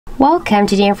Welcome,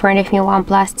 today in front of me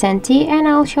OnePlus 10T, and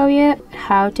I'll show you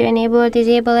how to enable or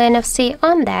disable NFC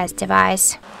on this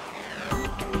device.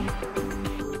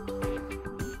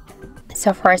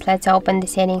 So first, let's open the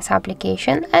settings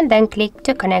application and then click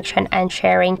to connection and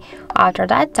sharing. After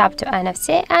that, tap to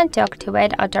NFC, and to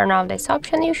activate or turn off this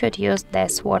option you should use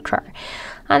this switcher.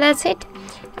 And that's it.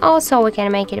 Also, we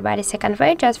can make it by the second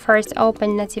way. Just first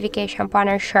open notification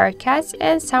panel shortcuts,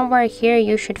 and somewhere here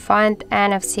you should find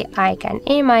NFC icon.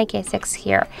 In my case it's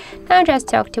here. Now just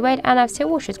to activate NFC,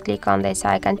 we should click on this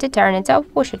icon. To turn it off,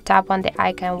 we should tap on the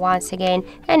icon once again.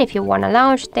 And if you want to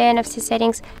launch the NFC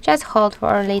settings, just hold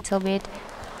for a little bit,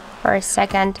 for a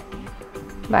second,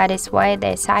 by this way,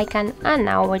 this icon, and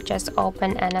now we just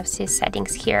open NFC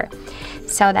settings here.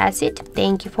 So that's it.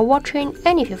 Thank you for watching,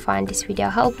 and if you find this video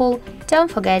helpful,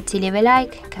 don't forget to leave a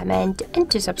like, comment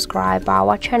and to subscribe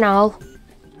our channel.